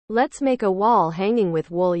Let's make a wall hanging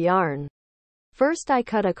with wool yarn. First I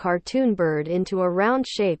cut a cartoon bird into a round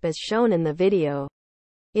shape as shown in the video.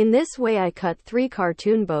 In this way I cut 3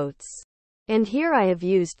 cartoon boats. And here I have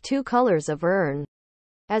used 2 colors of urn.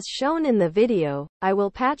 As shown in the video, I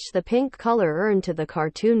will patch the pink color urn to the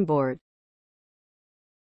cartoon board.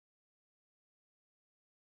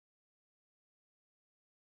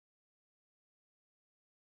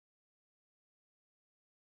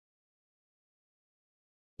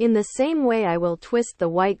 In the same way I will twist the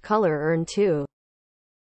white color urn too.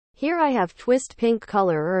 Here I have twist pink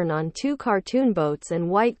color urn on 2 cartoon boats and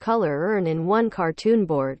white color urn in 1 cartoon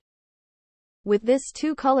board. With this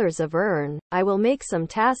 2 colors of urn, I will make some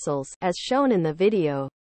tassels, as shown in the video.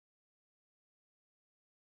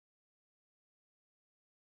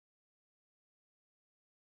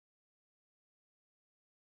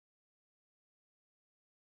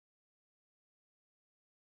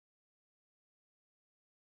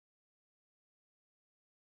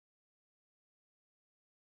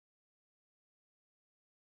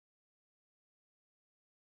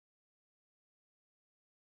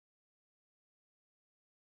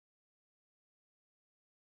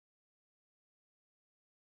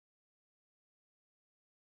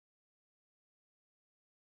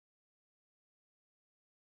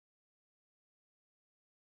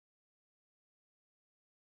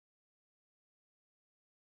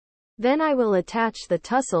 Then I will attach the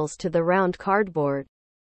tassels to the round cardboard.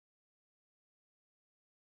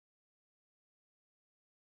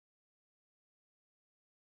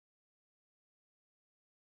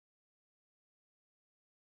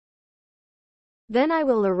 Then I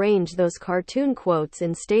will arrange those cartoon quotes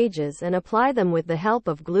in stages and apply them with the help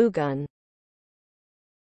of glue gun.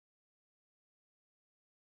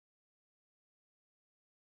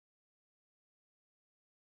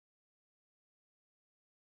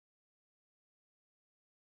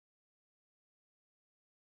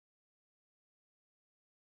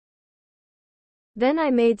 Then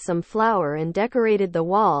I made some flower and decorated the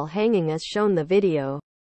wall hanging as shown the video.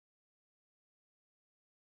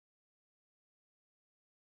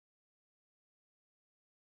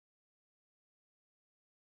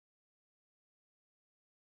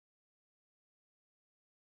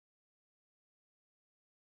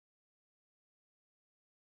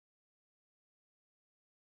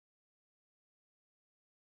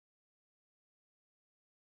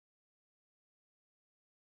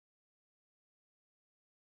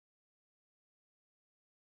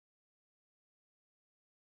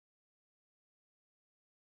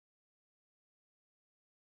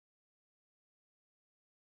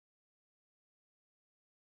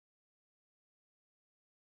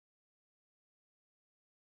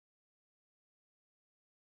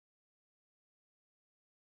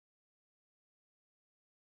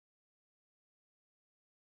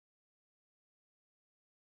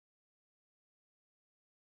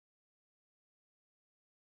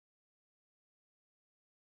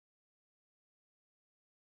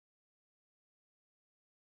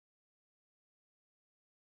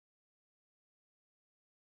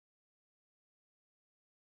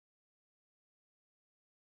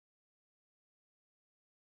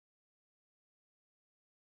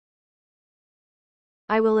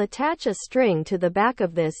 I will attach a string to the back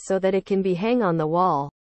of this so that it can be hung on the wall.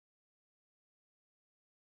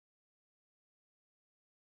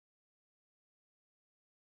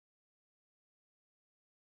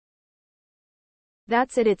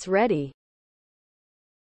 That's it, it's ready.